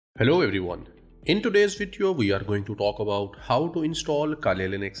Hello everyone. In today's video, we are going to talk about how to install Kali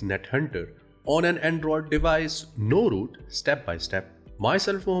Linux NetHunter on an Android device, no root, step by step.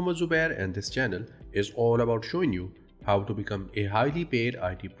 Myself Mohammed Zubair, and this channel is all about showing you how to become a highly paid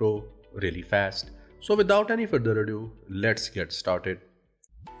IT pro really fast. So without any further ado, let's get started.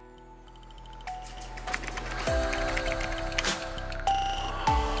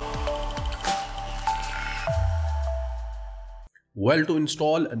 Well, to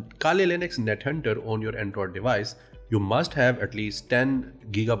install Kali Linux NetHunter on your Android device, you must have at least 10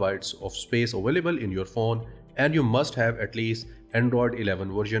 gigabytes of space available in your phone, and you must have at least Android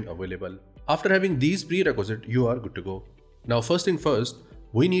 11 version available. After having these prerequisites, you are good to go. Now, first thing first,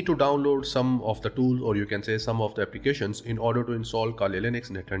 we need to download some of the tools, or you can say some of the applications, in order to install Kali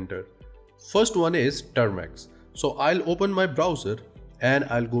Linux NetHunter. First one is Termux. So I'll open my browser and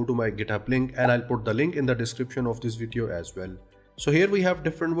I'll go to my GitHub link, and I'll put the link in the description of this video as well. So here we have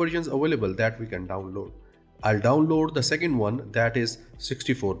different versions available that we can download. I'll download the second one, that is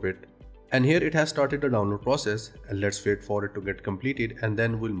 64-bit. And here it has started the download process, and let's wait for it to get completed and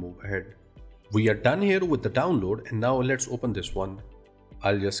then we'll move ahead. We are done here with the download, and now let's open this one.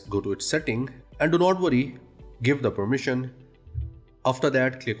 I'll just go to its setting, and do not worry, give the permission. After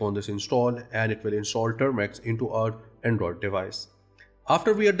that, click on this install and it will install Termux into our Android device.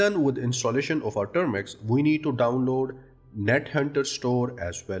 After we are done with installation of our Termux, we need to download NetHunter store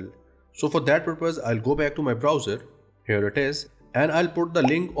as well. So for that purpose, I'll go back to my browser, here it is, and I'll put the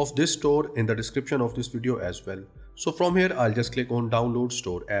link of this store in the description of this video as well. So from here, I'll just click on download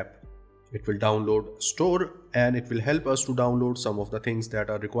store app. It will download store and it will help us to download some of the things that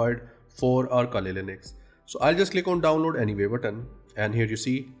are required for our Kali Linux. So I'll just click on download anyway button, and here you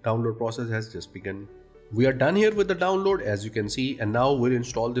see download process has just begun. We are done here with the download, as you can see, and now we'll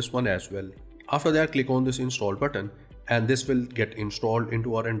install this one as well. After that, click on this install button, and this will get installed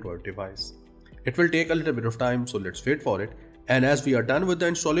into our Android device. It will take a little bit of time, so let's wait for it. And as we are done with the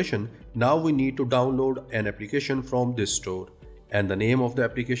installation, now we need to download an application from this store, and the name of the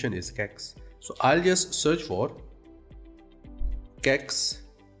application is Kex. So I'll just search for Kex,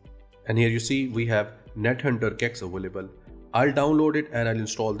 and here you see we have NetHunter Kex available. I'll download it and I'll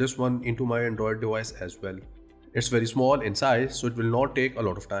install this one into my Android device as well. It's very small in size, so it will not take a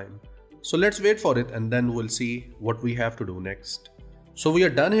lot of time. So let's wait for it and then we'll see what we have to do next. So we are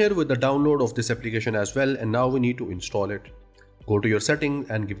done here with the download of this application as well, and now we need to install it. Go to your settings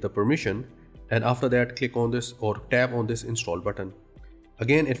and give the permission, and after that click on this or tap on this install button.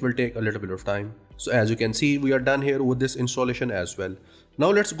 Again, it will take a little bit of time. So as you can see, we are done here with this installation as well.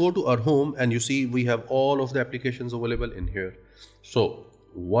 Now let's go to our home, and you see we have all of the applications available in here. So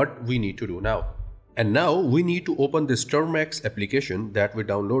what we need to do now? And now we need to open this Termux application that we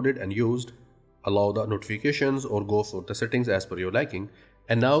downloaded and used, allow the notifications or go for the settings as per your liking.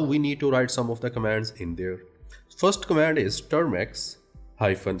 And now we need to write some of the commands in there. First command is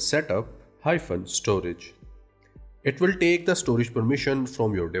termux-setup-storage. It will take the storage permission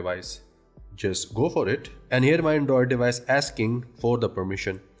from your device. Just go for it. And here my Android device asking for the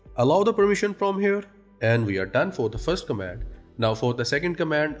permission. Allow the permission from here, and we are done for the first command. Now for the second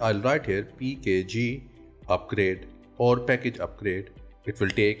command, I'll write here pkg upgrade or package upgrade. It will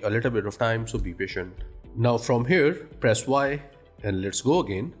take a little bit of time, so be patient. Now from here, press Y and let's go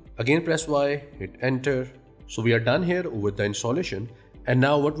again. Again press Y, hit enter. So we are done here with the installation. And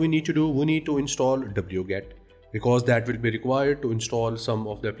now what we need to do, we need to install wget, because that will be required to install some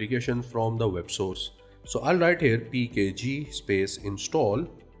of the applications from the web source. So I'll write here pkg space install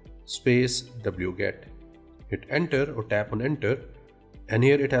space wget. Hit enter or tap on enter, and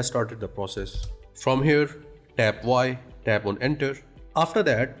here it has started the process. From here, tap Y, tap on enter. After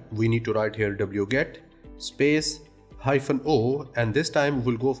that, we need to write here wget space -o, and this time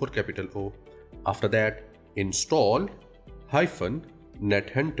we'll go for capital O. After that, install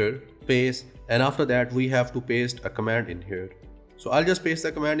 -NetHunter space, and after that we have to paste a command in here. So I'll just paste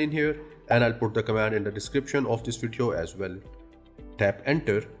the command in here, and I'll put the command in the description of this video as well. Tap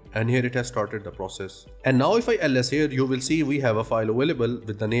enter, and here it has started the process. And now if I ls here, you will see we have a file available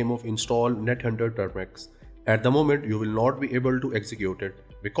with the name of install NetHunter Termux. At the moment, you will not be able to execute it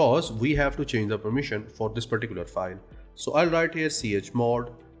because we have to change the permission for this particular file. So I'll write here chmod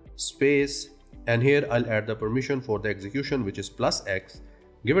space, and here I'll add the permission for the execution, which is +x.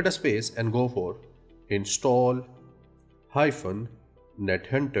 Give it a space and go for install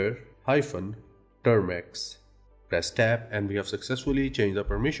 -NetHunter -Termux. Press tab, and we have successfully changed the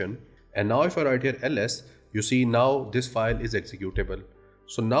permission. And now if I write here ls, you see now this file is executable.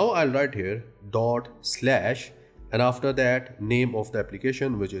 So now I'll write here // and after that name of the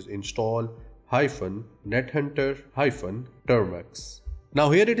application, which is install -NetHunter -Termux. Now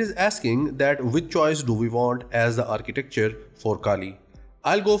here it is asking that which choice do we want as the architecture for Kali.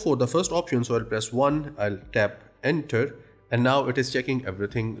 I'll go for the first option, so I'll press 1, I'll tap enter, and now it is checking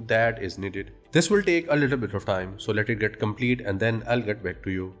everything that is needed. This will take a little bit of time, so let it get complete and then I'll get back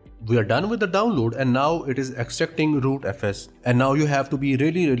to you. We are done with the download and now it is extracting rootfs. And now you have to be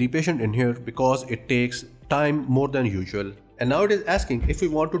really patient in here because it takes time more than usual. And now it is asking if we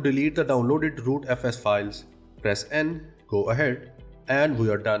want to delete the downloaded rootfs files. Press N, go ahead, and we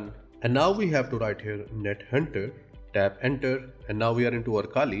are done. And now we have to write here NetHunter, tap enter, and now we are into our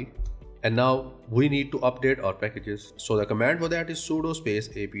Kali. And now we need to update our packages. So the command for that is sudo space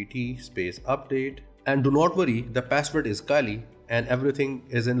apt space update. And do not worry, the password is Kali and everything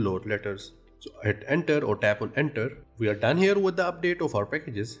is in lower letters. So hit enter or tap on enter. We are done here with the update of our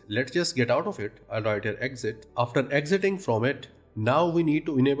packages. Let's just get out of it. I'll write here exit. After exiting from it, now we need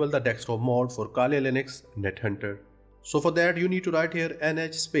to enable the desktop mode for Kali Linux NetHunter. So for that you need to write here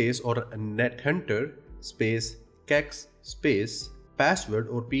nh space or NetHunter space kex space password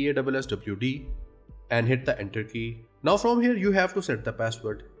or passwd and hit the enter key. Now from here you have to set the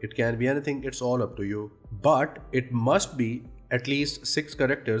password. It can be anything, it's all up to you. But it must be at least 6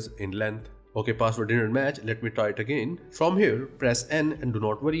 characters in length. Okay, password didn't match, let me try it again. From here press N and do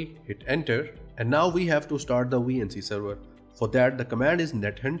not worry, hit enter. And now we have to start the VNC server. For that the command is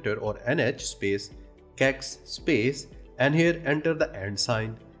NetHunter or nh space kex space and here enter the and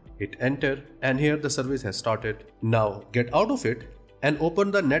sign. Hit enter and here the service has started. Now get out of it and open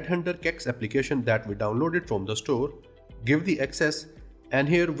the NetHunter kex application that we downloaded from the store. Give the access and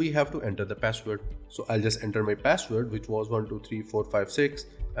here we have to enter the password. So I'll just enter my password, which was 123456,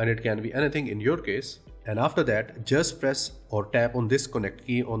 and it can be anything in your case. And after that just press or tap on this connect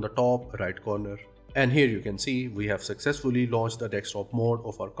key on the top right corner. And here you can see we have successfully launched the desktop mode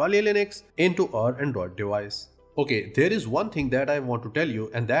of our Kali Linux into our Android device. Okay, there is one thing that I want to tell you,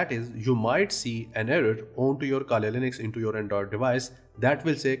 and that is you might see an error onto your Kali Linux into your Android device that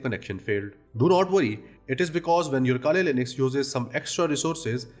will say connection failed. Do not worry, it is because when your Kali Linux uses some extra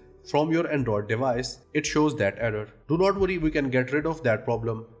resources from your Android device, it shows that error. Do not worry, we can get rid of that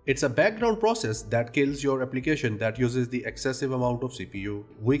problem. It's a background process that kills your application that uses the excessive amount of CPU.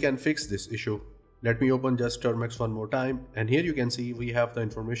 We can fix this issue. Let me open just Termux one more time, and here you can see we have the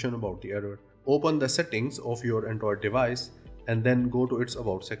information about the error. Open the settings of your Android device and then go to its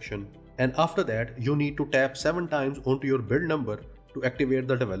about section. And after that you need to tap 7 times onto your build number to activate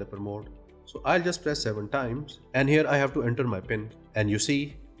the developer mode. So I'll just press 7 times and here I have to enter my PIN and you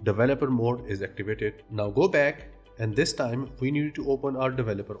see developer mode is activated. Now go back and this time we need to open our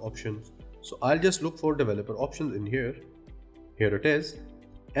developer options. So I'll just look for developer options in here. Here it is.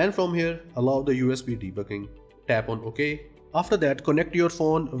 And from here allow the USB debugging. Tap on OK. After that, connect your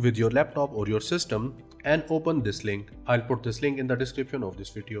phone with your laptop or your system and open this link. I'll put this link in the description of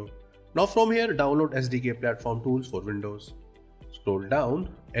this video. Now from here, download SDK platform tools for Windows. Scroll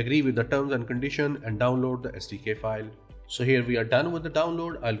down, agree with the terms and condition and download the SDK file. So here we are done with the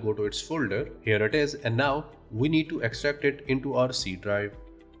download. I'll go to its folder. Here it is, and now we need to extract it into our C drive.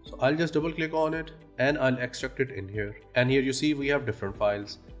 So I'll just double click on it and I'll extract it in here. And here you see we have different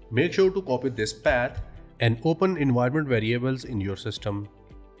files. Make sure to copy this path and open environment variables in your system.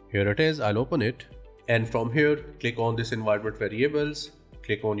 Here it is, I'll open it. And from here, click on this environment variables,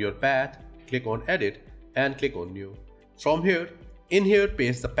 click on your path, click on edit and click on new. From here, in here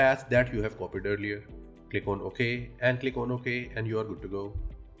paste the path that you have copied earlier. Click on OK and click on OK and you are good to go.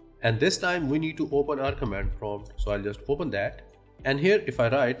 And this time we need to open our command prompt. So I'll just open that. And here if I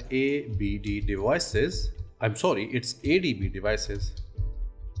write ABD devices, it's ADB devices.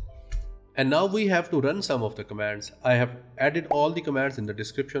 And now we have to run some of the commands. I have added all the commands in the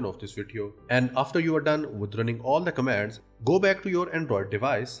description of this video. And after you are done with running all the commands, go back to your Android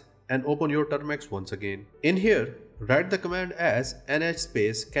device and open your Termux once again. In here, write the command as nh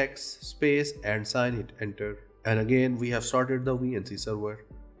space kex space and sign, hit enter. And again, we have started the VNC server.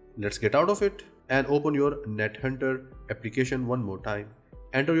 Let's get out of it and open your NetHunter application one more time.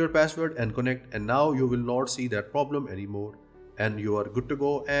 Enter your password and connect, and now you will not see that problem anymore. And you are good to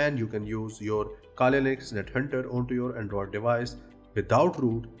go and you can use your Kali Linux NetHunter onto your Android device without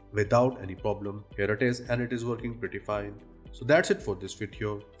root, without any problem. Here it is and it is working pretty fine. So that's it for this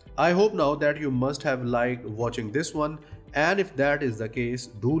video. I hope now that you must have liked watching this one, and if that is the case,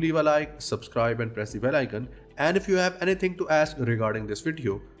 do leave a like, subscribe and press the bell icon. And if you have anything to ask regarding this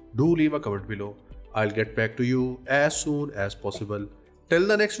video, do leave a comment below. I'll get back to you as soon as possible. Till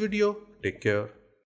the next video, take care.